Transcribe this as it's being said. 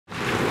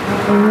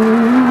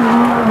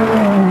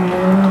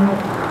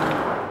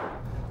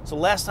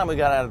last time we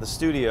got out of the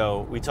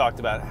studio, we talked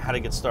about how to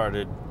get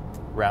started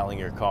rallying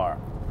your car.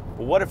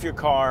 But what if your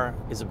car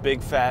is a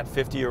big, fat,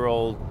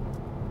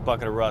 50-year-old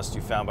bucket of rust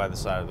you found by the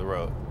side of the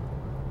road?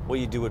 Well,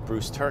 you do what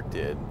Bruce Turk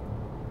did,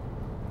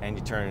 and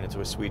you turn it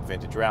into a sweet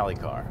vintage rally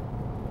car.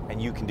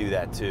 And you can do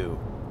that too.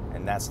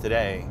 And that's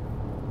today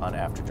on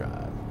After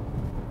Drive.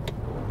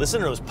 Listen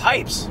to those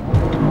pipes.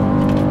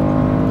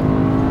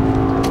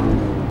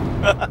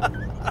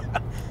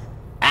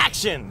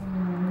 Action!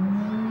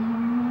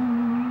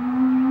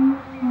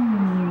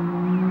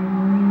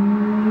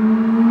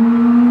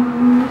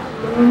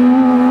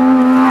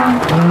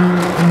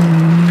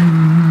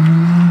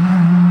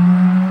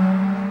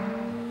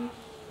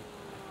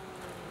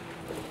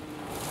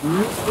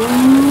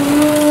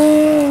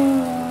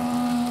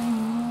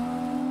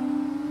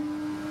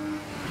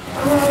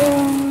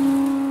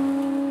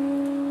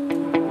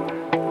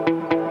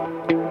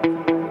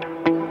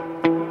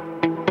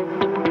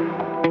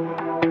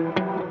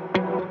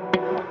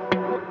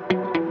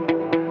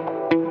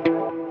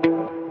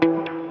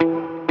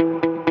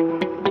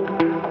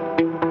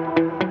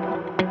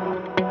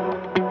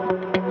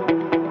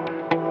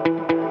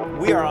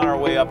 We are on our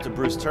way up to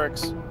Bruce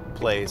Turk's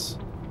place,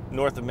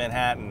 north of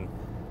Manhattan.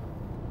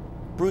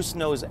 Bruce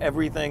knows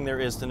everything there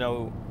is to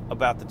know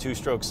about the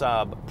two-stroke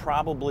Saab,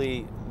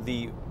 probably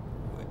the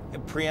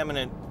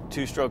preeminent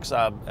two-stroke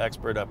Saab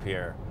expert up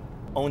here,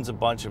 owns a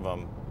bunch of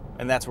them,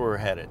 and that's where we're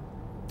headed.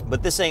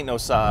 But this ain't no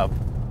Saab.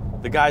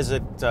 The guys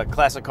at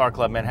Classic Car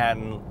Club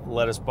Manhattan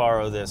let us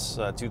borrow this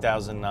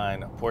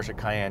 2009 Porsche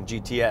Cayenne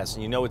GTS,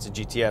 and you know it's a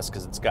GTS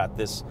because it's got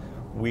this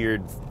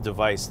weird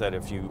device that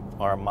if you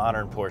are a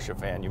modern Porsche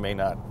fan, you may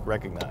not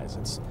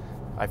recognize.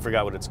 I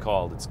forgot what it's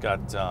called. It's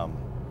got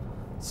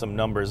some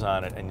numbers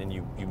on it, and then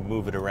you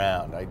move it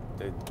around.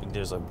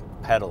 There's a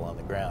pedal on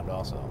the ground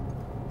also.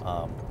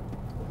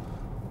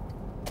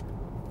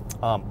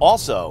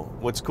 Also,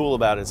 what's cool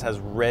about it is it has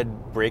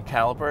red brake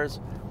calipers,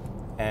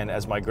 and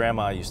as my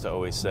grandma used to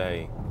always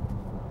say,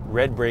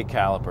 red brake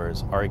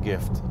calipers are a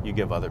gift you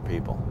give other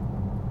people.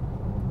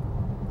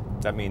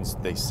 That means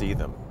they see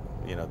them,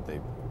 you know,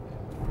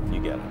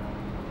 you get it.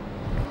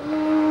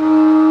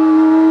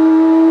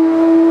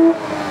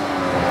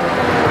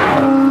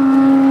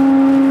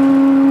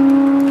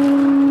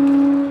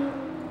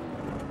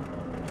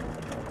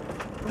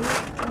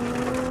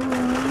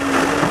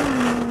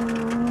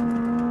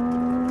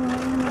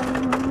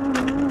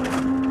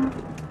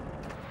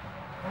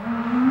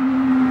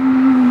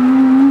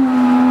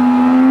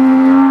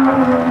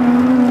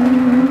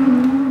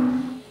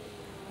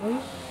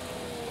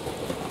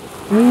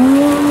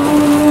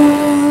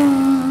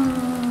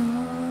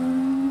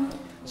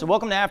 So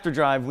welcome to After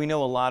Drive. We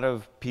know a lot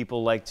of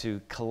people like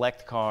to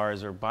collect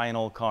cars or buy an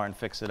old car and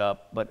fix it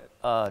up, but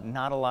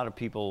not a lot of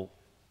people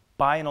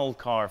buy an old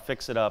car,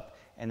 fix it up,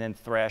 and then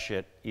thrash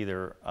it,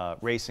 either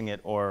racing it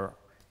or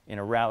in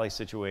a rally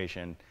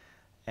situation.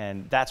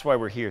 And that's why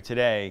we're here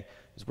today,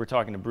 is we're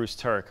talking to Bruce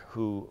Turk,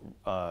 who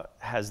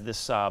has this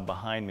Saab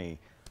behind me,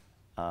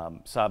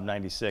 Saab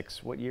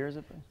 96. What year is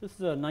it? This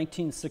is a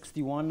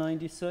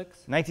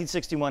 1961-96.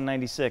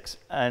 1961-96,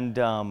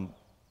 and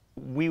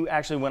we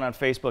actually went on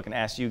Facebook and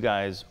asked you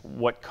guys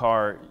what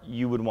car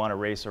you would want to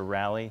race or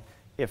rally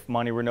if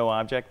money were no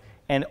object.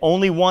 And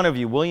only one of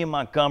you, William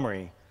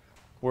Montgomery,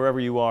 wherever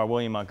you are,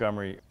 William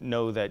Montgomery,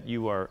 know that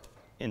you are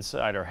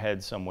inside our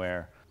head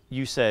somewhere.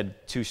 You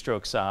said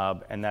two-stroke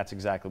Saab, and that's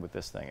exactly what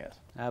this thing is.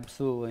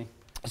 Absolutely.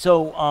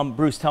 So,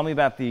 Bruce, tell me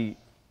about the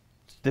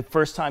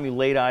first time you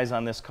laid eyes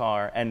on this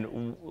car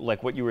and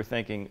like what you were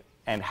thinking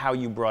and how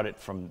you brought it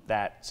from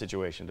that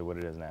situation to what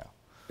it is now.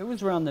 It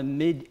was around the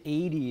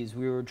mid-'80s.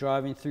 We were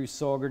driving through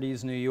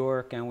Saugerties, New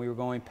York, and we were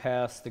going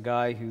past the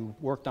guy who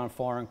worked on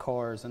foreign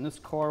cars. And this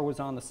car was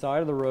on the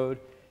side of the road.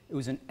 It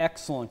was in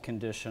excellent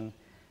condition.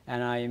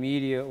 And I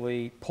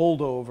immediately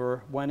pulled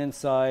over, went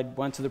inside,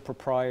 went to the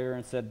proprietor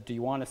and said, "Do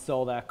you want to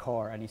sell that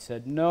car?" And he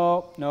said,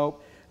 "Nope,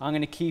 nope, I'm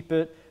going to keep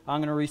it. I'm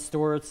going to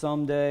restore it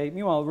someday."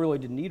 Meanwhile, it really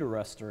didn't need a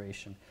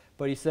restoration.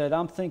 But he said,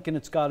 "I'm thinking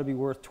it's got to be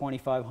worth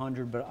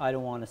 $2,500, but I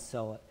don't want to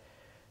sell it."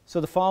 So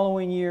the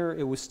following year,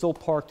 it was still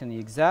parked in the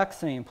exact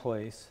same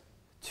place.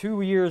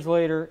 2 years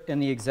later, in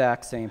the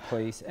exact same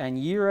place. And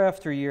year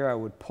after year, I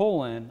would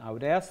pull in. I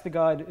would ask the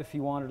guy if he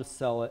wanted to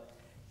sell it.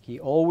 He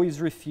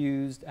always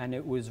refused, and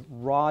it was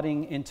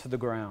rotting into the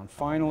ground.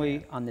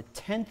 Finally, on the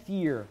 10th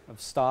year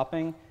of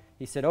stopping,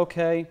 he said,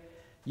 "Okay,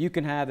 you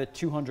can have it,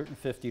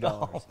 $250.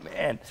 Oh,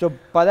 man. So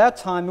by that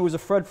time, it was a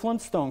Fred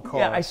Flintstone car.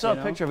 Yeah, I saw a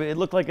picture of it. It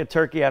looked like a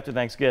turkey after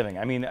Thanksgiving.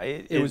 I mean,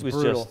 it was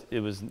brutal. Just, it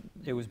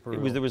was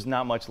brutal. There was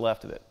not much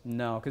left of it.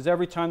 No, because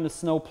every time the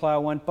snowplow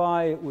went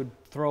by, it would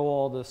throw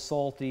all the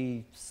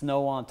salty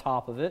snow on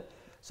top of it.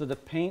 So the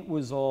paint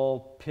was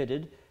all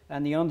pitted,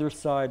 and the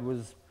underside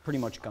was pretty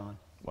much gone.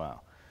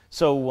 Wow.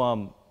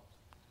 So,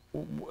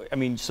 I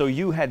mean, so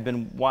you had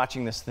been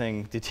watching this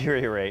thing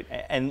deteriorate,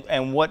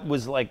 and what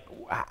was like,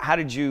 how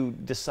did you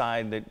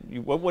decide that,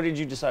 what did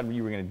you decide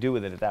you were going to do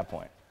with it at that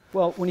point?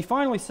 Well, when he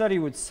finally said he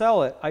would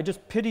sell it, I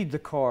just pitied the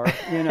car,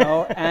 you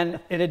know, and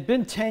it had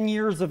been 10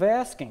 years of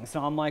asking.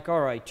 So I'm like,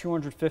 all right,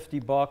 250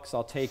 bucks,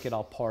 I'll take it,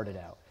 I'll part it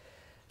out.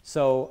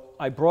 So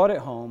I brought it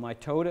home, I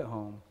towed it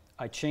home,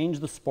 I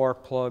changed the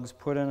spark plugs,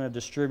 put in a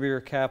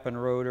distributor cap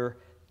and rotor,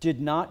 did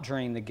not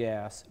drain the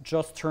gas,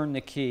 just turned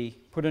the key,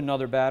 put in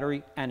another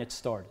battery, and it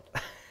started.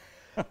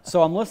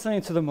 So I'm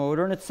listening to the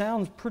motor, and it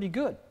sounds pretty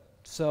good.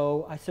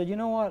 So I said, you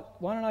know what,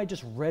 why don't I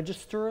just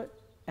register it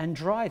and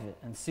drive it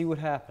and see what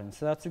happens.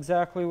 So that's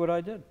exactly what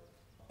I did.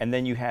 And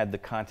then you had the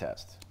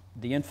contest.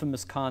 The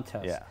infamous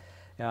contest.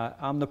 Yeah.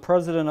 I'm the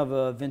president of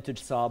a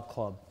vintage Saab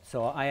club,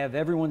 so I have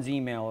everyone's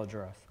email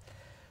address.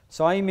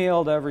 So I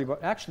emailed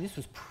everybody. Actually, this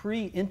was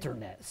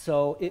pre-internet,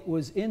 so it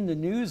was in the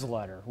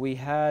newsletter. We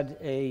had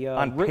a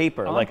on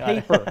paper, on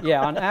paper,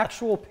 yeah, on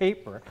actual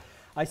paper.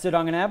 I said,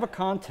 I'm going to have a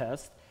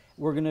contest.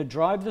 We're going to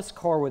drive this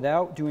car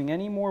without doing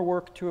any more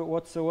work to it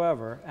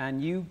whatsoever,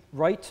 and you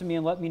write to me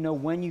and let me know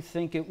when you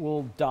think it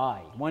will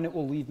die, when it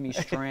will leave me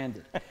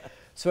stranded.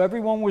 So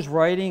everyone was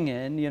writing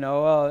in, you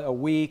know, a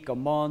week, a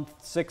month,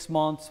 6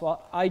 months.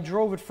 Well, I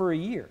drove it for a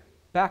year,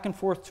 back and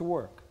forth to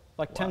work,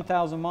 like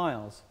 10,000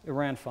 miles. It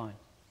ran fine.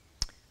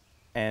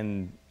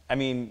 And, I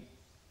mean,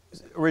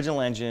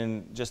 original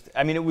engine, just,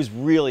 I mean, it was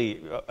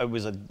really, it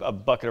was a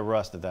bucket of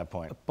rust at that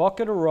point. A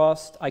bucket of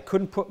rust. I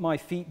couldn't put my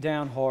feet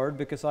down hard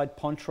because I'd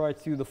punch right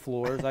through the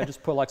floors. I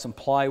just put like some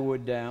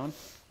plywood down.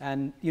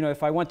 And, you know,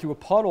 if I went through a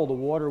puddle, the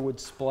water would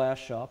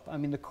splash up. I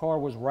mean, the car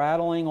was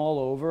rattling all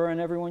over,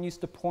 and everyone used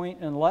to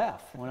point and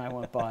laugh when I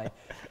went by.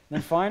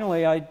 Then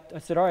finally, I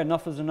said, all right,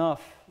 enough is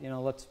enough. You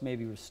know, let's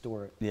maybe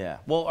restore it. Yeah.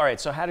 Well, all right,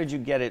 so how did you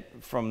get it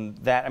from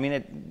that? I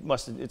mean,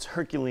 it's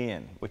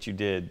Herculean what you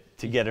did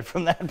to get it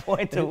from that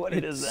point to what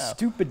it is now.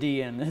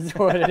 Stupidean is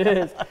what it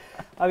is.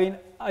 I mean,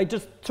 I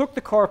just took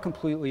the car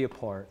completely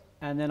apart,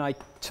 and then I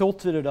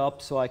tilted it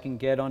up so I can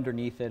get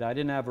underneath it. I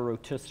didn't have a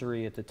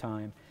rotisserie at the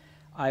time.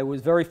 I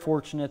was very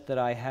fortunate that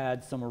I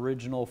had some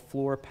original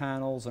floor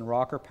panels and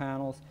rocker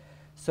panels.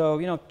 So,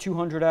 you know,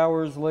 200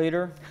 hours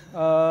later,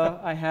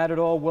 I had it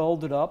all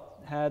welded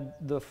up, had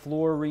the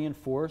floor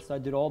reinforced. I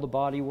did all the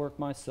body work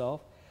myself.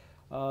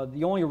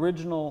 The only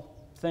original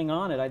thing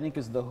on it, I think,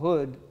 is the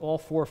hood. All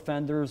 4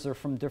 fenders are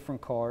from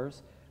different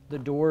cars. The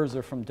doors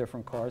are from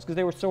different cars because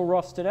they were so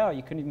rusted out,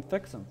 you couldn't even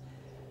fix them.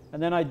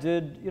 And then I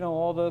did, you know,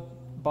 all the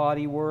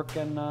body work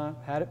and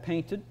had it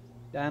painted.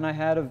 And I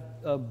had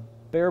a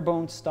bare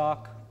bones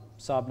stock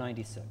Saab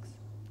 96.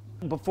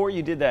 Before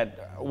you did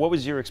that, what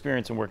was your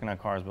experience in working on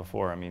cars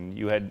before? I mean,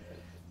 you had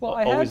Well,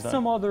 I had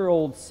some other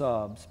old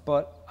Saabs,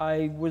 but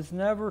I was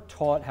never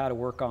taught how to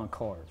work on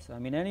cars. I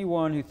mean,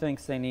 anyone who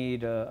thinks they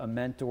need a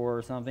mentor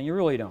or something, you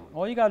really don't.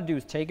 All you got to do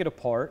is take it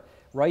apart,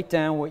 write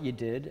down what you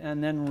did,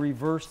 and then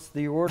reverse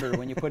the order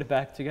when you put it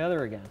back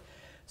together again.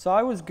 So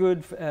I was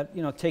good at,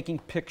 you know, taking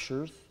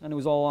pictures, and it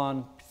was all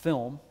on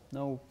film,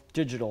 no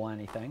digital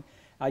anything.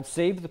 I'd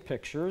save the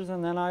pictures,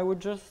 and then I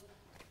would just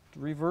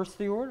reverse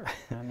the order.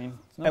 I mean,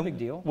 it's no big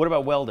deal. What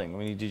about welding? I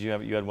mean, you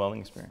had welding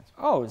experience?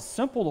 Oh, it was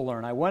simple to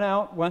learn. I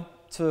went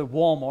to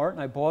Walmart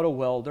and I bought a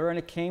welder, and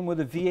it came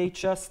with a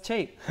VHS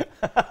tape.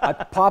 I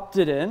popped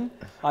it in,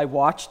 I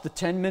watched the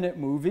 10-minute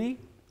movie,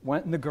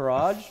 went in the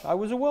garage, I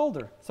was a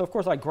welder. So of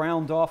course I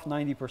ground off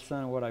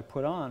 90% of what I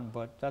put on,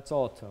 but that's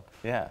all it took.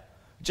 Yeah,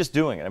 just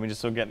doing it. I mean,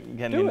 just so getting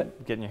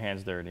your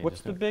hands dirty.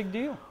 What's the big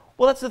deal?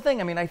 Well, that's the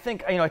thing. I mean, I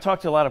think, you know, I talk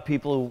to a lot of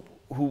people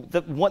who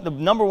the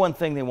number one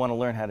thing they want to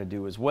learn how to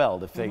do is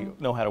weld. If they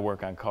know how to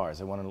work on cars,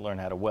 they want to learn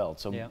how to weld.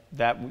 So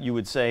that, you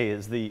would say,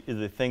 is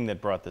the thing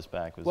that brought this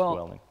back was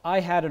welding.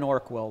 I had an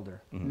arc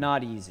welder.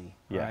 Not easy.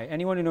 Yeah. Right?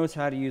 Anyone who knows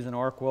how to use an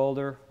arc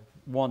welder,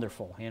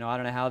 wonderful. You know, I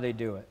don't know how they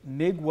do it.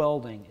 MIG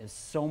welding is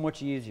so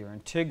much easier,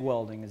 and TIG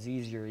welding is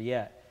easier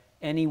yet.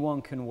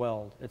 Anyone can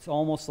weld. It's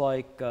almost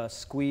like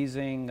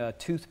squeezing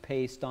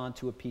toothpaste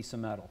onto a piece of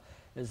metal.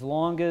 As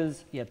long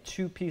as you have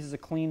 2 pieces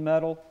of clean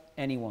metal,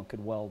 anyone could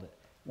weld it.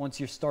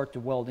 Once you start to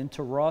weld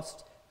into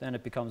rust, then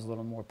it becomes a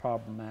little more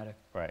problematic.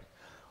 Right.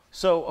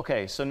 So,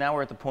 okay, so now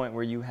we're at the point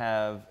where you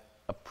have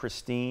a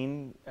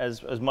pristine,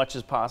 as much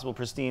as possible,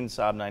 pristine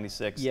Saab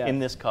 96 in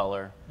this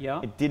color.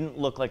 Yeah. It didn't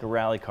look like a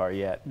rally car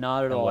yet.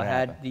 Not at all. It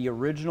had the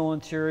original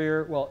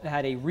interior. Well, it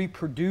had a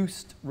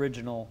reproduced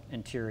original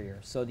interior.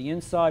 So the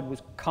inside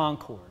was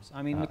concours.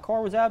 I mean, the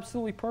car was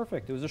absolutely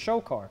perfect. It was a show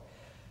car.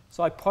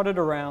 So I putted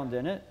around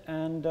in it,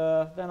 and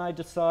then I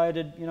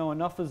decided, you know,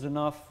 enough is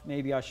enough.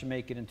 Maybe I should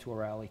make it into a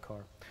rally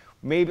car.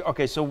 Maybe,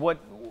 okay, so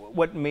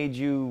what made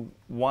you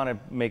want to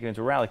make it into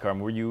a rally car?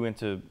 Were you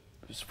into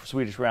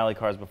Swedish rally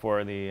cars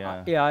before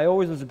the... Yeah, I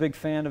always was a big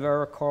fan of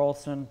Eric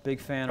Carlson, big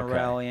fan of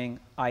rallying.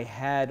 I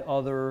had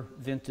other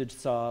vintage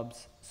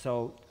Saabs,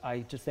 so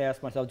I just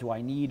asked myself, do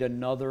I need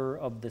another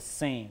of the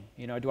same?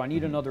 You know, do I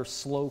need another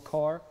slow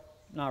car?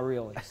 Not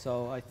really.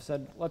 So I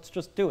said, let's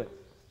just do it.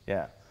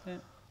 Yeah.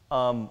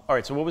 All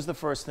right, so what was the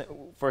first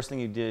thing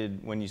you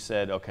did when you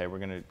said, okay, we're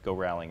going to go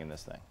rallying in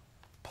this thing?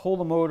 Pull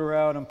the motor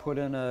out and put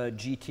in a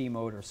GT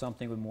motor,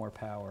 something with more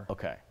power.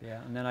 Okay.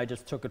 Yeah, and then I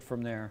just took it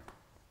from there.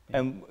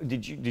 And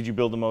did you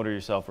build the motor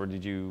yourself, or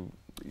did you?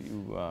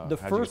 The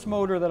first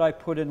motor that I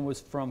put in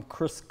was from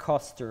Chris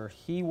Custer.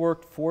 He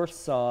worked for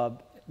Saab,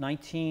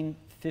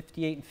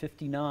 1958 and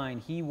 59.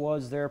 He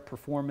was their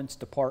performance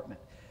department.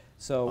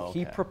 So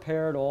he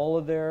prepared all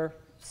of their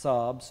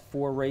Saabs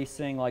for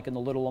racing, like in the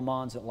Little Le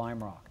Mans at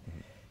Lime Rock.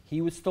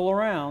 He was still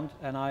around,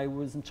 and I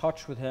was in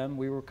touch with him.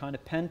 We were kind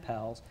of pen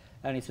pals.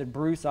 And he said,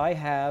 Bruce, I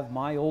have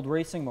my old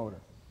racing motor.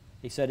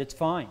 He said, it's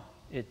fine.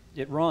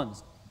 It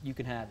runs. You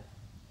can have it.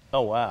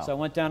 Oh, wow. So I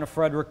went down to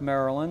Frederick,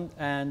 Maryland,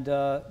 and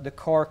the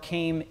car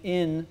came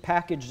in,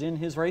 packaged in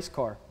his race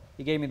car.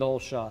 He gave me the whole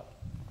shot.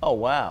 Oh,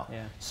 wow.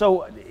 Yeah.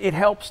 So it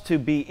helps to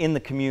be in the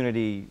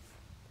community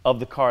of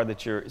the car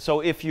that you're,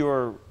 so if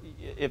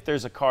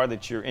there's a car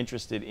that you're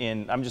interested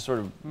in, I'm just sort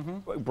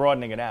of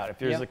broadening it out. If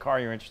there's a car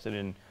you're interested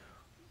in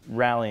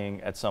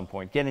rallying at some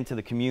point, get into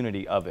the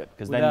community of it,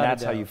 because then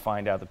that's how you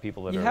find out the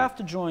people that you have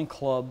to join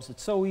clubs.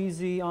 It's so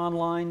easy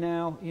online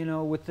now, you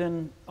know,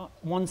 within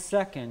 1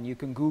 second you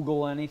can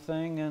Google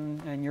anything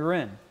and you're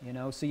in, you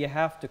know, so you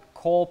have to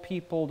call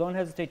people. Don't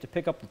hesitate to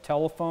pick up the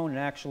telephone and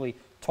actually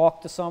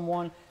talk to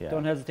someone.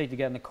 Don't hesitate to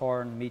get in the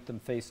car and meet them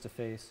face to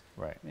face.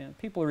 Right. Yeah,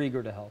 people are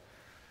eager to help.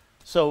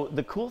 So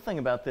the cool thing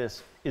about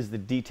this is the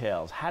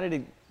details. How did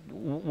it,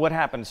 what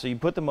happened? So you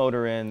put the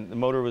motor in, the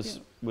motor was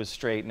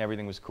straight and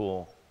everything was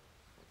cool.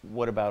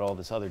 What about all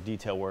this other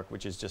detail work,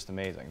 which is just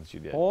amazing that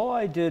you did? All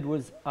I did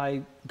was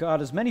I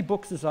got as many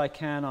books as I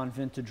can on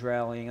vintage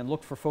rallying and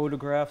looked for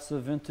photographs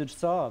of vintage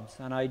Saabs.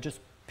 And I just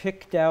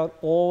picked out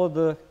all of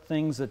the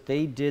things that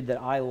they did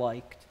that I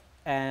liked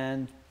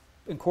and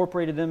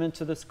incorporated them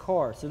into this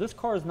car. So this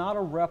car is not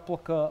a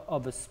replica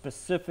of a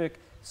specific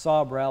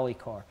Saab rally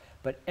car,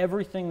 but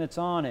everything that's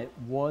on it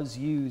was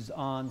used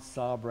on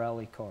Saab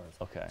rally cars.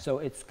 Okay. So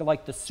it's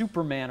like the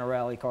Superman of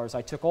rally cars.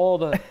 I took all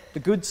the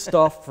good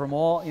stuff from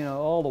all, you know,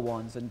 all the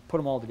ones and put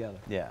them all together.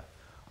 Yeah.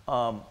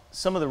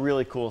 Some of the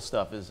really cool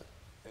stuff is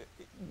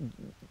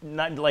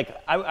not like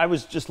I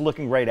was just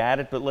looking right at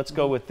it, but let's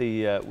go with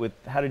the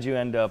how did you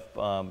end up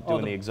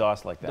doing the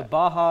exhaust like that? The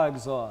Baja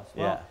exhaust.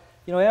 Well,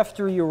 you know,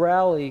 after you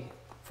rally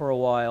for a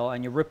while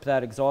and you rip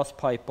that exhaust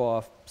pipe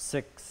off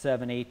 6,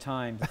 7, 8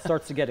 times, it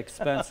starts to get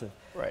expensive.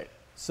 Right.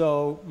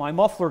 So my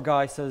muffler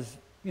guy says,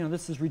 you know,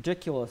 this is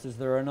ridiculous. Is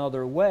there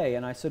another way?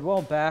 And I said,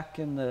 well, back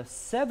in the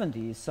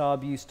 70s,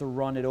 Saab used to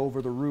run it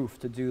over the roof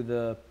to do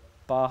the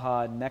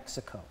Baja in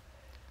Mexico.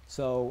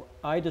 So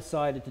I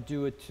decided to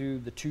do it to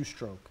the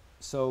 2-stroke.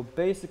 So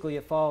basically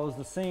it follows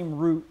the same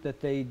route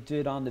that they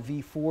did on the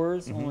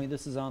V4s, only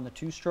this is on the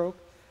 2-stroke.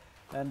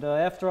 And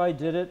after I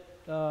did it,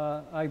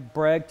 I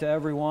bragged to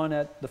everyone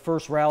at the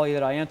first rally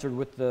that I entered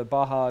with the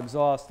Baja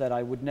exhaust that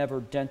I would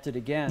never dent it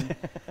again.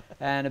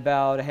 And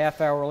about a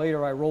half hour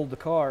later, I rolled the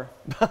car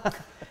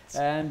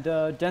and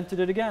dented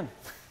it again.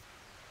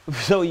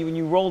 So when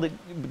you rolled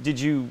it, did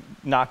you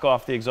knock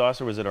off the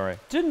exhaust, or was it all right?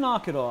 Didn't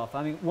knock it off.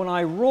 I mean, when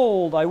I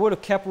rolled, I would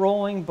have kept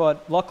rolling,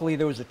 but luckily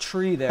there was a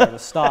tree there to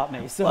stop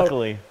me. So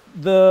luckily.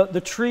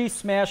 The tree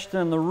smashed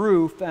in the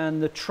roof,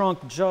 and the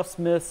trunk just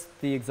missed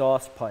the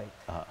exhaust pipe.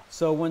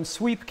 So when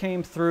sweep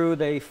came through,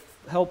 they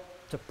helped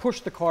to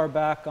push the car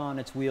back on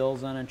its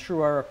wheels, and in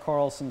true Eric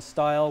Carlson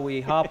style, we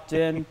hopped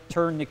in,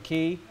 turned the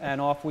key, and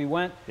off we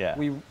went. Yeah.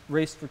 We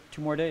raced for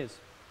 2 more days.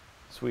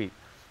 Sweet.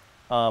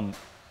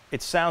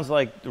 It sounds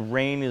like the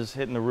rain is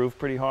hitting the roof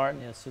pretty hard.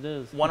 Yes, it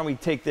is. Why don't we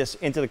take this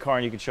into the car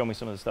and you can show me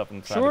some of the stuff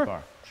inside the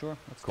car. Sure,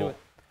 let's do it.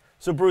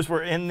 So Bruce,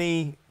 we're in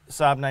the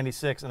Saab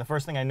 96, and the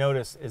first thing I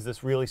noticed is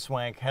this really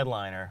swank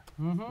headliner.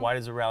 Why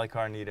does a rally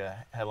car need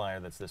a headliner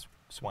that's this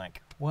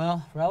swank?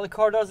 Well, rally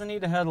car doesn't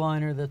need a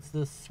headliner that's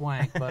this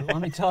swank, but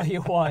let me tell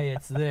you why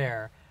it's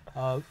there.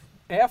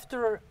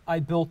 After I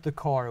built the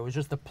car, it was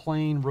just a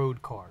plain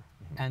road car.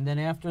 And then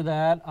after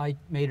that, I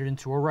made it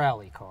into a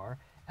rally car.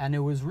 And it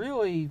was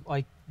really,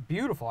 like,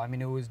 beautiful. I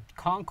mean, it was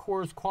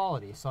concours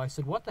quality. So I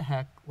said, what the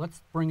heck,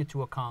 let's bring it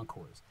to a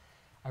concours.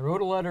 I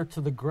wrote a letter to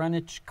the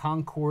Greenwich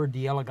Concours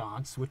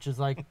d'Elegance, which is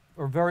like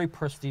a very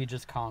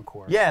prestigious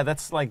concours. Yeah,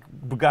 that's like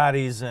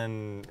Bugattis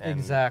and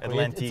exactly.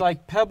 It's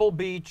like Pebble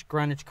Beach,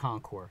 Greenwich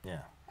Concours. Yeah.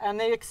 And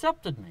they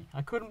accepted me.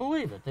 I couldn't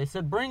believe it. They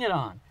said, bring it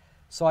on.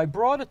 So I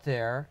brought it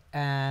there,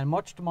 and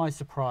much to my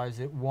surprise,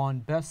 it won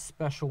Best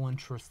Special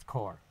Interest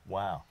Car.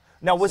 Wow.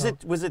 Now, was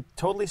it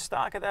totally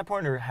stock at that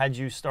point, or had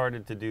you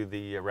started to do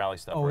the rally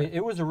stuff? Oh, it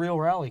was a real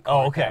rally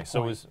car. Oh, okay.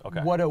 So it was okay.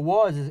 What it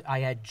was is I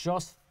had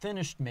just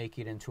finished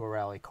making it into a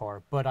rally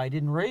car, but I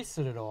didn't race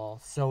it at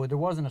all, so there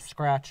wasn't a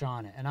scratch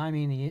on it. And I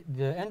mean,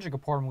 the engine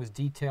compartment was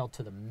detailed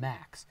to the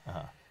max.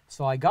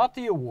 So I got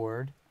the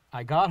award.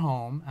 I got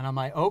home, and I'm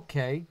like,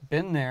 okay,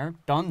 been there,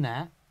 done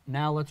that.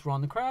 Now let's run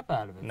the crap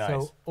out of it. Nice.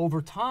 So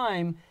over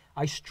time,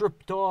 I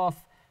stripped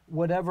off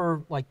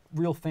whatever, like,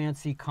 real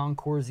fancy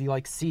concours-y,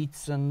 like,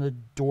 seats and the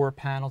door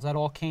panels, that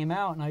all came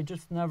out, and I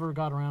just never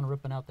got around to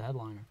ripping out the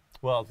headliner.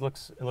 Well, it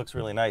looks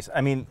really nice.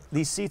 I mean,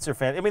 these seats are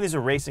fantastic. I mean, these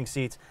are racing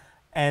seats,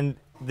 and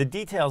the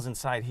details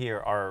inside here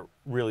are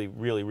really,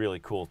 really, really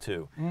cool,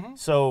 too.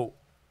 So,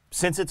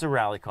 since it's a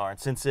rally car, and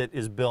since it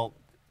is built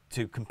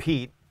to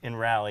compete in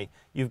rally,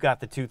 you've got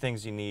the two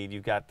things you need.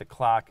 You've got the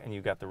clock and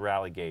you've got the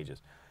rally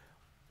gauges.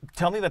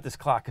 Tell me about this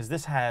clock, because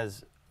this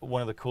has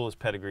one of the coolest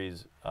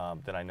pedigrees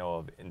that I know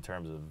of in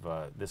terms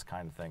of this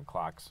kind of thing,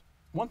 clocks.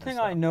 One thing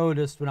I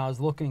noticed when I was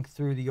looking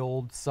through the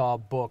old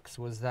Saab books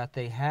was that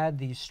they had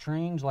these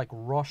strange, like,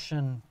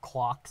 Russian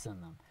clocks in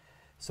them.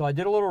 So I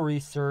did a little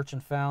research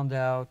and found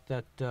out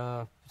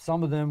that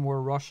some of them were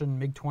Russian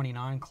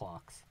MiG-29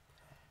 clocks.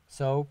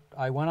 So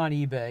I went on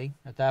eBay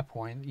at that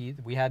point.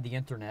 We had the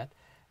internet.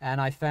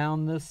 And I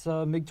found this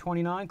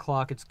MiG-29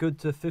 clock. It's good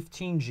to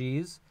 15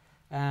 Gs.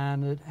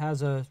 And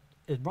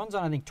it runs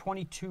on, I think,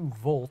 22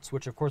 volts,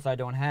 which, of course, I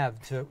don't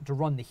have, to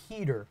run the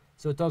heater,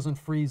 so it doesn't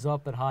freeze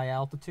up at high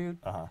altitude.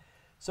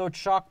 So it's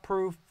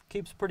shockproof,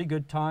 keeps pretty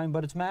good time,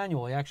 but it's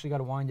manual. You actually got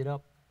to wind it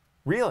up.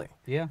 Really?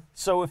 Yeah.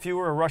 So if you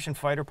were a Russian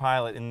fighter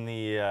pilot in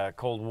the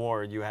Cold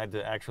War, you had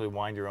to actually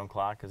wind your own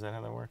clock? Is that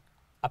how that worked?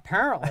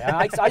 Apparently.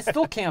 I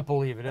still can't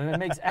believe it, and it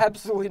makes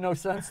absolutely no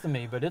sense to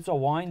me, but it's a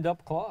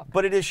wind-up clock.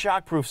 But it is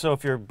shockproof, so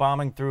if you're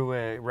bombing through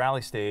a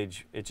rally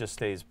stage, it just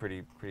stays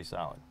pretty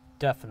solid.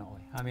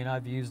 Definitely. I mean,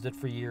 I've used it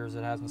for years.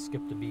 It hasn't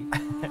skipped a beat.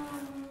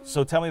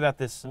 So tell me about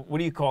this. What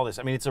do you call this?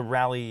 I mean, it's a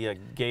rally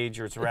gauge,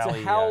 or it's a rally...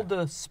 It's a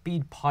Halda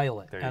Speed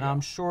Pilot, and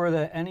I'm sure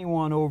that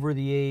anyone over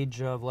the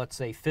age of, let's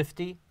say,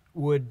 50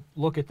 would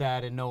look at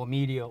that and know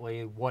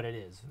immediately what it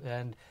is.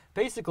 And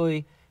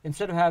basically,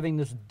 instead of having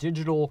this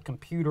digital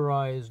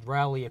computerized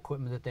rally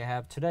equipment that they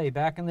have today,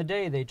 back in the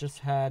day they just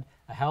had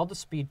a Halda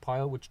Speed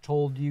Pilot, which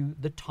told you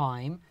the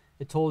time,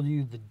 it told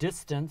you the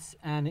distance,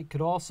 and it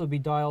could also be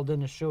dialed in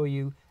to show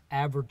you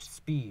average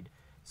speed.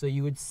 So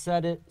you would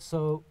set it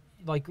so,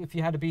 like, if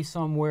you had to be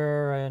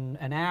somewhere in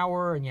an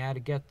hour and you had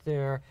to get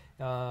there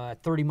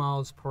at 30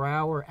 miles per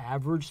hour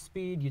average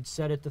speed, you'd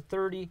set it to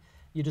 30.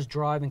 You just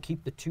drive and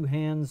keep the two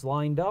hands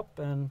lined up,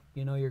 and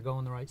you know you're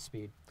going the right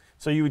speed.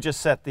 So you would just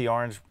set the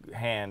orange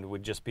hand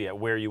would just be at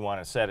where you want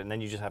to set it, and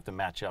then you just have to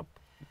match up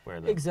where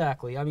the...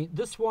 Exactly. I mean,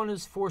 this one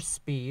is for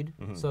speed.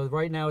 So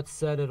right now it's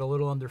set at a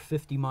little under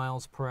 50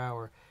 miles per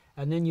hour.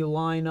 And then you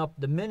line up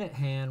the minute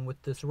hand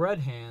with this red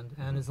hand,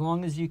 and as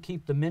long as you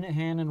keep the minute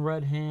hand and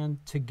red hand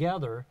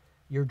together,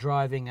 you're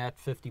driving at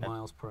 50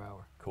 miles per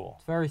hour. Cool.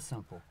 It's very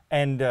simple.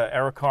 And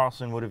Eric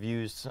Carlson would have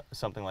used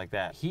something like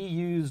that. He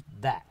used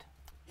that.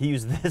 He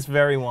used this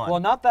very one. Well,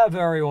 not that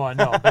very one,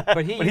 no.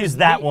 But he used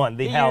that one,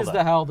 the Halda. He used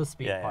the Halda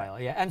Speed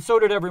Pilot, yeah. And so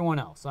did everyone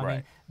else. I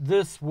mean,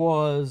 this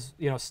was,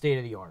 you know, state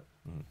of the art.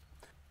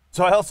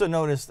 So I also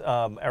noticed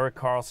Eric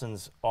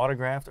Carlson's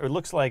autographed, or it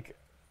looks like,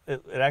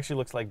 it actually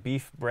looks like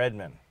Beef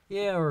Breadman.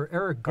 Yeah, or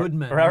Eric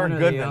Goodman. Or Eric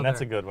Goodman,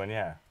 that's a good one,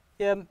 yeah.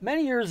 Yeah,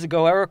 many years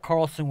ago, Eric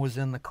Carlson was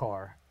in the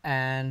car,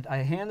 and I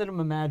handed him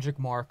a magic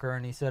marker,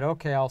 and he said,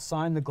 okay, I'll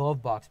sign the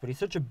glove box. But he's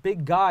such a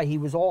big guy, he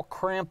was all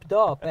cramped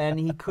up, and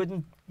he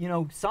couldn't, you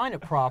know, sign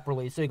it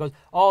properly. So he goes,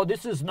 oh,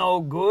 this is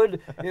no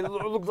good. It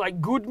looks like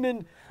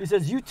Goodman. He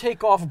says, you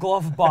take off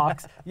glove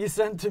box, you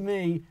send to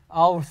me,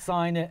 I'll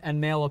sign it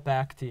and mail it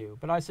back to you.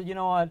 But I said, you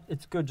know what,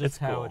 it's good just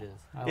how it is.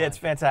 Yeah, it's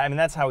fantastic. I mean,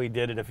 that's how he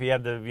did it, if he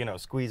had to, you know,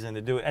 squeeze in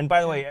to do it. And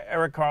by the way,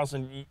 Eric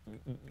Carlson,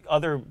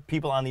 other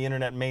people on the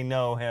internet may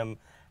know him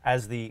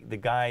as the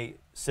guy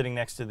sitting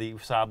next to the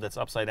Saab that's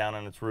upside down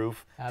on its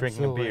roof,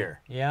 drinking a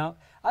beer. Yeah.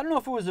 I don't know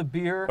if it was a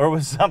beer. Or it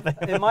was something.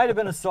 It might have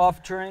been a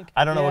soft drink.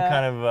 I don't know what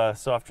kind of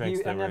soft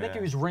drinks they were. I think he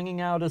was wringing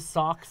out his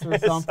socks or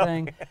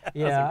something.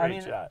 Yeah, I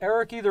mean,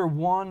 Eric either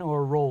won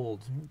or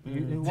rolled.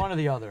 One or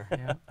the other.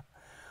 Yeah.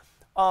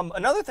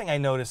 Another thing I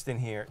noticed in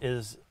here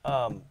is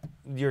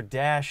your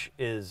dash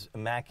is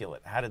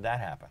immaculate. How did that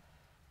happen?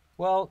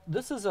 Well,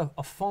 this is a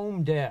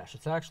foam dash.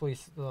 It's actually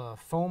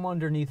foam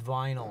underneath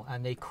vinyl,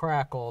 and they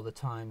crack all the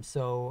time.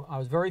 So I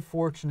was very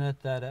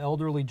fortunate that an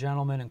elderly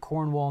gentleman in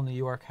Cornwall, New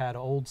York, had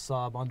an old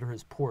Saab under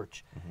his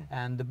porch,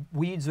 and the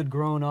weeds had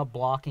grown up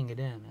blocking it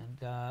in.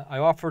 And I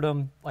offered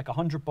him like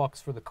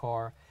 $100 for the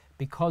car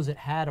because it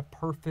had a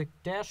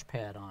perfect dash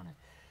pad on it.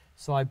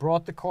 So I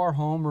brought the car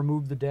home,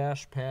 removed the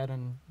dash pad,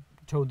 and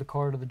towed the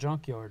car to the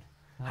junkyard.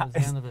 That was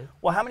the end of it.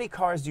 Well, how many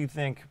cars do you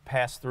think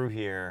passed through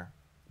here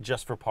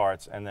just for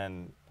parts, and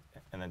then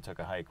took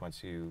a hike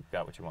once you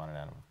got what you wanted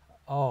out of them?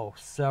 Oh,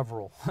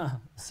 several.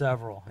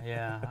 Several,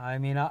 yeah. I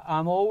mean,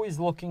 I'm always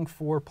looking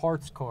for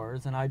parts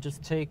cars, and I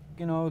just take,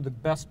 you know, the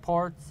best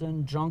parts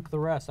and junk the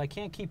rest. I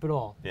can't keep it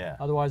all. Yeah.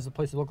 Otherwise, the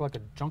place would look like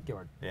a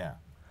junkyard. Yeah.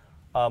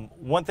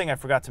 One thing I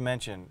forgot to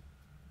mention,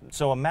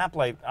 so a map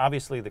light,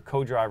 obviously the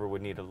co-driver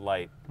would need a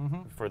light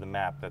for the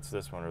map, that's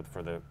this one, or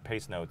for the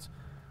pace notes.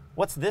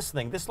 What's this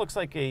thing? This looks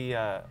like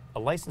a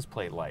license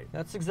plate light.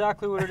 That's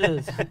exactly what it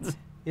is.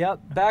 Yeah,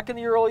 back in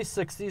the early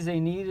 60s, they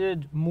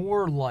needed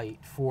more light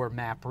for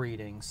map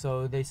reading.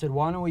 So they said,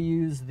 why don't we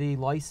use the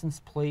license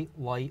plate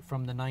light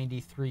from the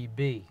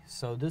 93B?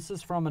 So this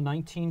is from a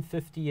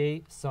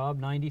 1958 Saab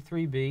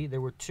 93B.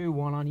 There were two,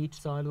 one on each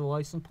side of the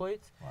license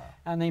plates. Wow.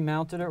 And they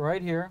mounted it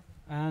right here.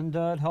 And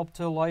it helped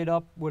to light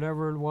up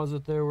whatever it was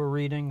that they were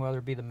reading, whether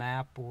it be the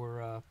map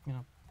or, you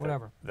know,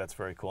 whatever. That's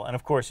very cool. And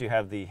of course you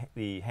have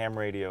the ham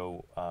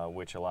radio,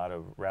 which a lot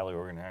of rally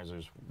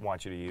organizers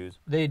want you to use.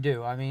 They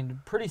do. I mean,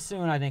 pretty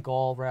soon I think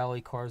all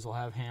rally cars will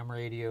have ham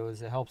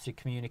radios. It helps you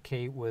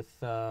communicate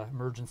with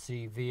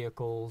emergency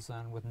vehicles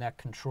and with net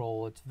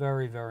control. It's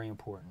very, very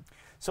important.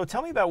 So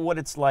tell me about what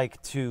it's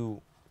like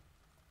to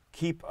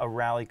keep a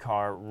rally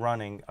car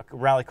running, a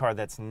rally car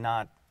that's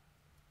not,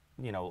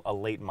 you know, a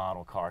late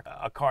model car,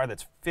 a car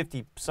that's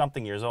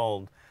 50-something years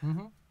old,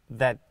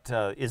 that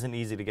isn't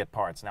easy to get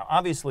parts. Now,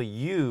 obviously,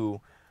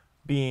 you,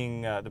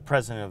 being the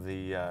president of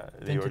the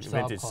Vintage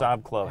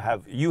Saab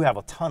Club, you have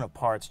a ton of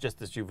parts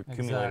just as you've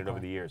accumulated over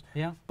the years.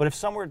 Yeah. But if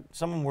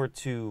someone were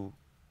to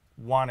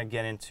want to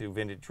get into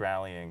vintage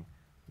rallying,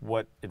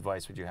 what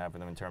advice would you have for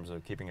them in terms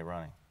of keeping it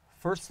running?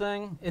 First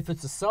thing, if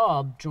it's a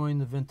Saab, join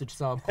the Vintage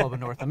Saab Club of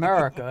North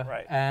America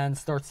Right. and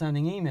start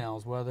sending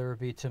emails, whether it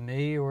be to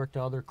me or to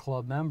other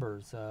club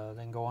members.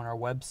 Then go on our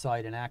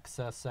website and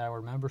access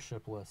our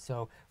membership list.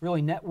 So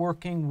really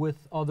networking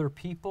with other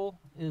people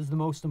is the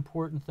most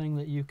important thing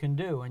that you can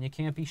do, and you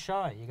can't be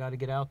shy. You got to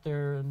get out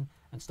there and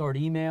start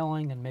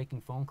emailing and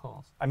making phone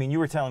calls. I mean, you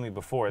were telling me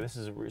before, this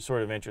is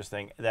sort of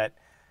interesting, that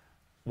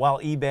while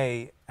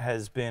eBay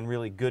has been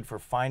really good for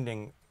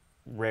finding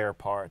rare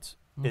parts,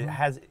 it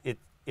has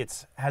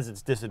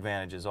its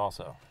disadvantages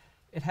also.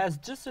 It has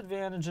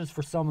disadvantages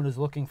for someone who's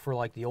looking for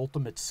like the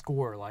ultimate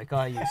score, like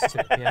I used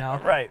to, you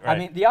know? Right. I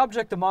mean, the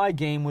object of my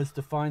game was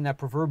to find that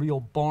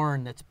proverbial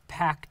barn that's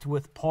packed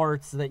with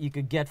parts that you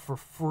could get for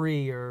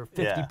free or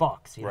 50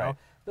 bucks, you know?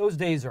 Those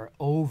days are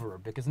over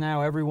because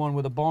now everyone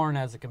with a barn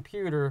has a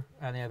computer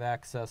and they have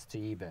access to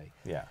eBay.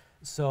 Yeah.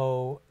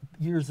 So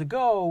years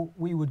ago,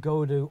 we would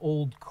go to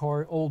old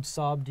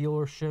Saab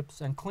dealerships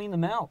and clean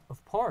them out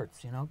of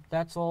parts, you know?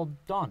 That's all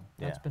done.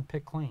 That's been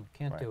picked clean.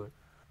 Can't do it.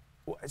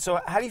 So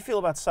how do you feel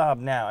about Saab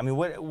now? I mean,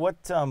 what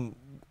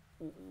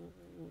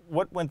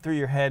went through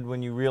your head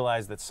when you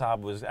realized that Saab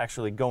was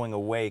actually going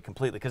away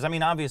completely? Because I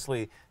mean,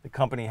 obviously the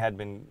company had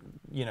been,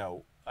 you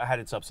know, had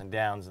its ups and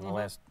downs in the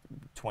last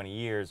 20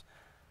 years.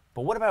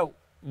 But what about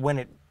when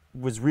it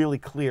was really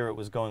clear it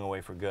was going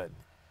away for good?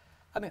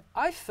 I mean,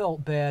 I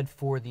felt bad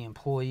for the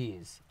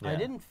employees. I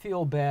didn't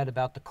feel bad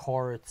about the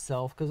car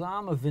itself because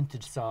I'm a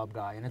vintage Saab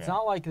guy, and it's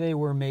not like they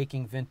were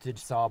making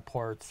vintage Saab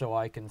parts so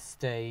I can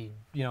stay,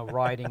 you know,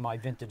 riding my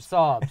vintage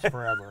Saabs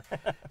forever.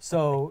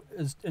 So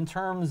in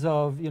terms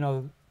of, you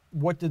know,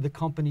 what did the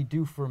company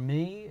do for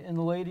me in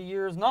the later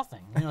years?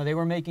 Nothing. You know, they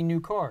were making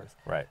new cars.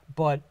 Right.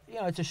 But, you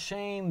know, it's a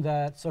shame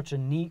that such a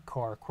neat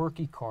car,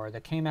 quirky car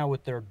that came out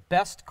with their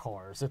best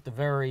cars at the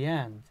very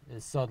end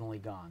is suddenly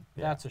gone.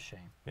 That's a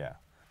shame. Yeah.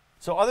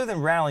 So other than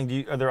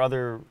rallying, are there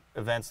other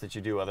events that you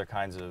do, other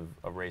kinds of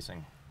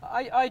racing?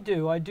 I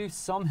do. I do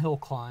some hill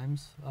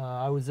climbs.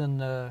 I was in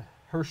the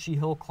Hershey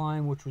Hill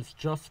Climb, which was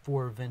just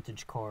for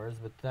vintage cars,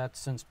 but that's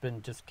since been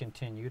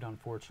discontinued,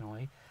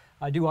 unfortunately.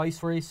 I do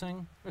ice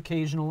racing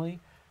occasionally.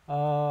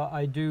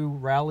 I do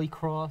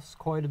rallycross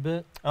quite a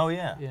bit. Oh,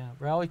 yeah. Yeah,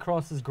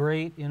 rallycross is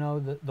great. You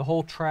know, the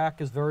whole track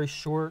is very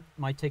short.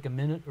 Might take a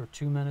minute or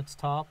 2 minutes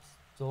tops.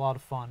 It's a lot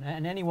of fun,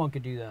 and anyone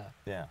could do that.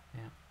 Yeah.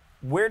 Yeah.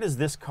 Where does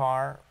this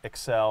car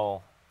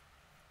excel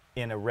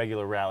in a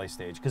regular rally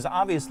stage? Because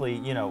obviously,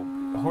 you know,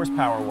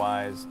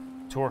 horsepower-wise,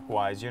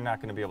 torque-wise, you're not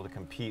going to be able to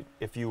compete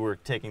if you were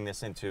taking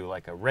this into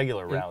like a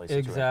regular rally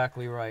situation.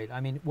 Exactly right. I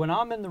mean, when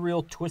I'm in the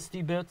real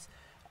twisty bits,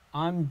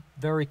 I'm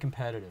very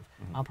competitive.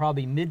 I'm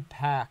probably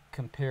mid-pack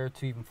compared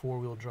to even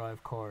four-wheel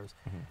drive cars.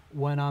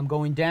 When I'm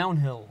going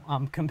downhill,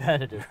 I'm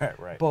competitive.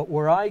 Right. But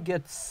where I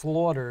get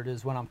slaughtered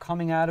is when I'm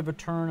coming out of a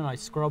turn and I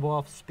scrub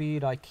off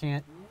speed, I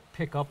can't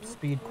pick up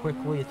speed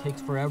quickly. It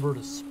takes forever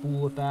to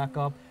spool it back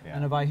up.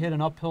 And if I hit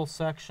an uphill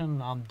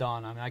section, I'm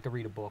done. I mean, I could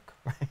read a book.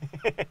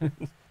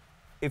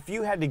 If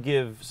you had to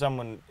give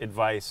someone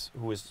advice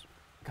who was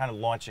kind of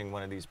launching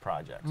one of these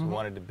projects, who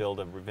wanted to build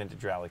a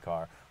vintage rally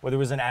car, whether it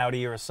was an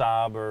Audi or a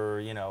Saab or,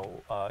 you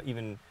know,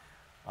 even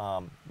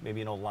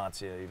maybe an old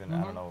Lancia, even,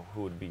 I don't know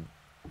who would be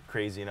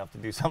crazy enough to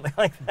do something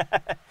like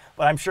that,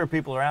 but I'm sure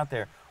people are out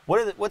there.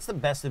 What's the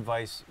best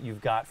advice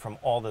you've got from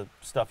all the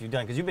stuff you've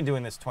done? Because you've been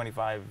doing this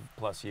 25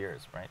 plus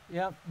years, right?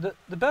 Yeah,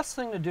 the best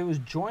thing to do is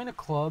join a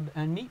club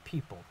and meet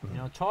people, you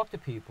know, talk to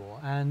people,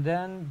 and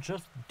then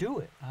just do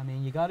it. I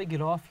mean, you got to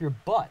get off your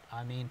butt.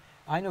 I mean,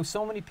 I know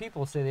so many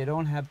people say they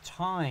don't have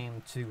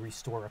time to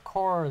restore a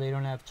car, they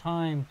don't have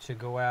time to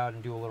go out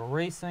and do a little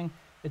racing.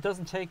 It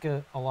doesn't take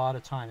a lot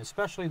of time,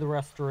 especially the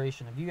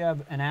restoration. If you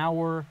have an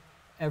hour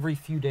every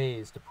few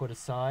days to put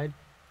aside,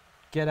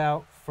 get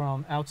out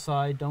from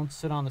outside, don't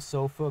sit on the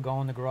sofa, go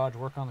in the garage,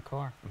 work on the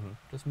car.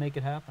 Just make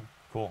it happen.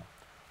 Cool.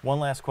 One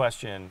last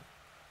question.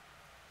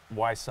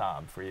 Why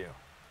Saab for you?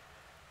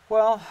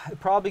 Well, it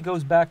probably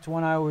goes back to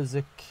when I was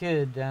a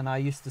kid and I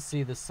used to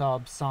see the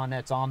Saab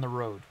Sonnets on the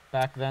road.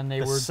 Back then they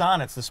were... The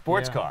Sonnets, the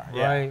sports car.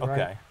 Yeah, right, okay.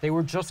 Right. They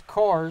were just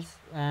cars,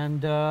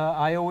 and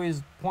I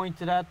always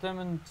pointed at them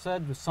and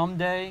said,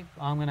 someday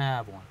I'm going to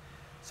have one.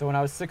 So when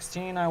I was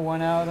 16, I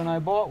went out and I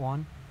bought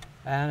one.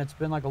 And it's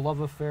been like a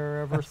love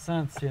affair ever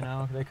since, you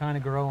know. They kind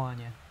of grow on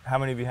you. How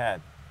many have you had?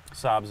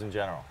 Saabs in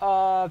general?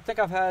 I think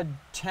I've had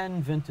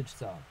 10 vintage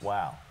Saabs.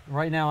 Wow.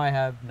 Right now I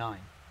have 9.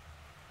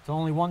 It's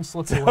only one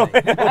slipped away.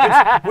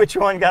 Which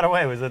one got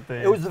away? Was it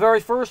the? It was the very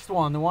first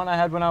one, the one I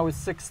had when I was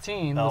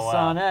 16, the Oh, wow.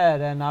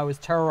 Sonnet, and I was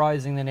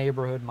terrorizing the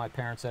neighborhood. My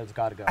parents said, it's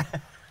got to go.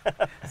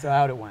 So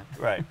out it went.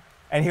 Right.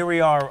 And here we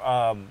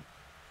are.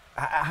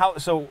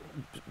 So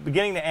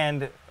beginning to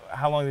end,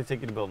 how long did it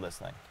take you to build this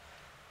thing?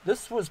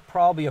 This was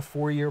probably a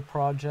 4-year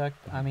project.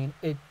 I mean,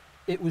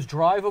 it was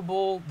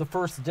drivable the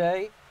first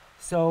day,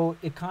 so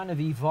it kind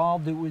of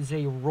evolved. It was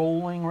a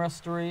rolling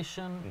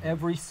restoration.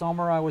 Every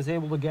summer I was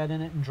able to get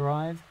in it and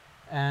drive,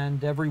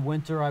 and every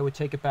winter I would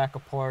take it back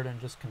apart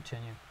and just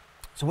continue.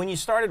 So when you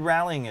started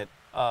rallying it,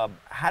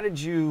 how did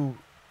you,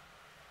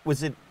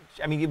 was it,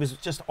 I mean, it was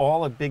just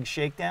all a big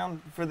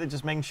shakedown for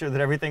just making sure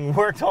that everything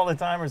worked all the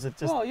time, or is it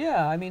just? Well,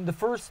 yeah, I mean, the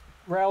first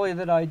rally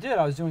that I did,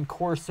 I was doing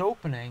course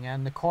opening,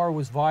 and the car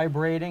was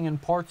vibrating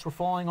and parts were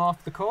falling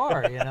off the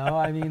car, you know?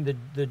 I mean,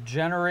 the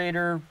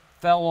generator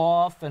fell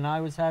off and I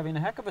was having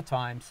a heck of a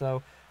time,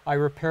 so I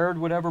repaired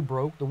whatever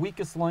broke. The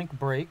weakest link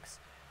breaks,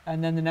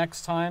 and then the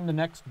next time, the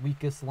next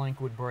weakest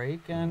link would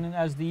break, and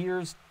as the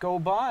years go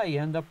by, you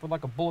end up with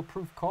like a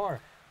bulletproof car.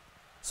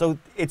 So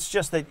it's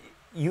just that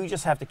you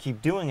just have to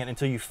keep doing it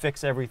until you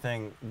fix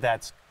everything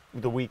that's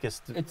the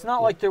weakest. It's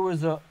not like there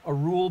was a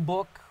rule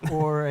book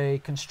or a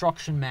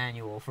construction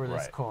manual for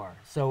this Right. car.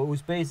 So it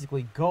was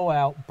basically go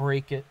out,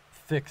 break it,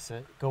 fix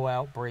it, go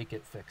out, break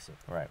it, fix it.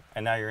 Right.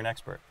 And now you're an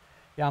expert.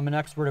 Yeah, I'm an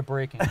expert at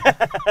braking.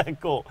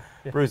 Cool.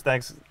 Yeah. Bruce,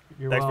 thanks.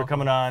 You're Thanks for welcome.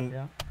 coming on.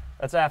 Yeah.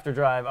 That's After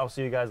Drive. I'll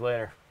see you guys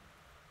later.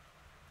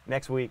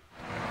 Next week.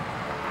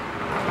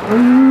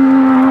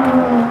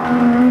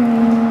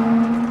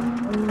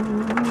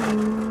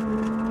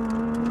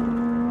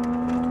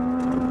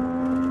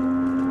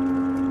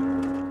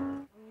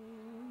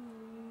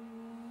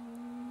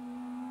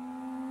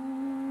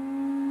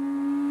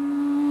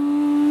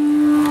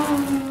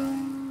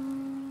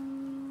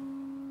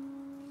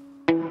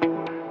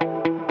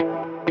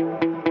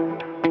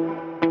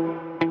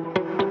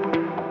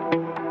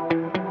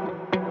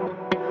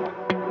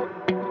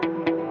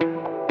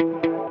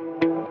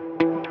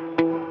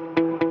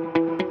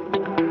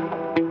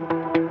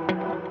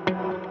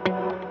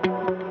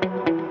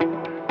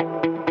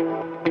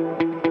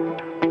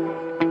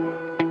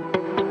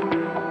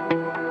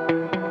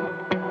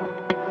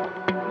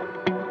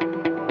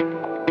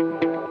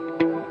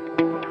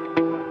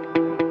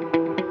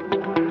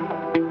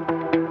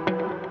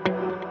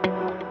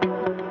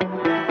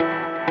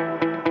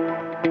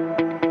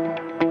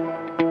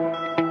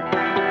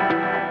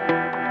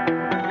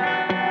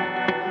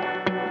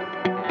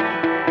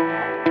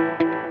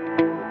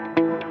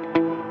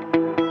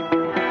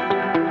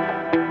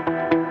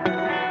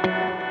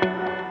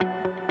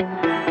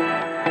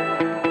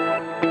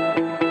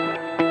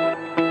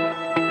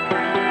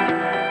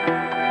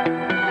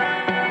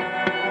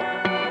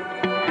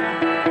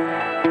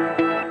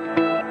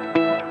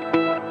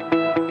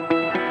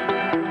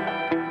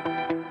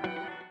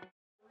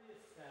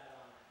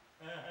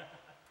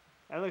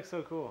 That looks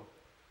so cool.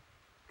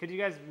 Could you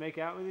guys make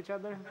out with each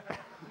other?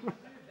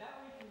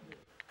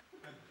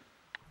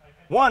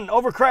 1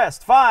 over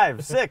crest.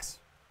 5, 6,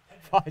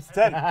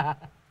 10.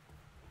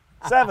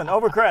 7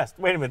 over crest.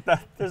 Wait a minute.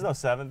 There's no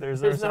 7.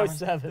 There's no 7.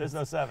 7. There's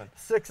no 7.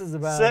 6 is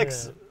about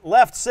 6. it.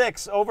 Left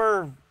 6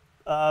 over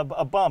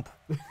a bump.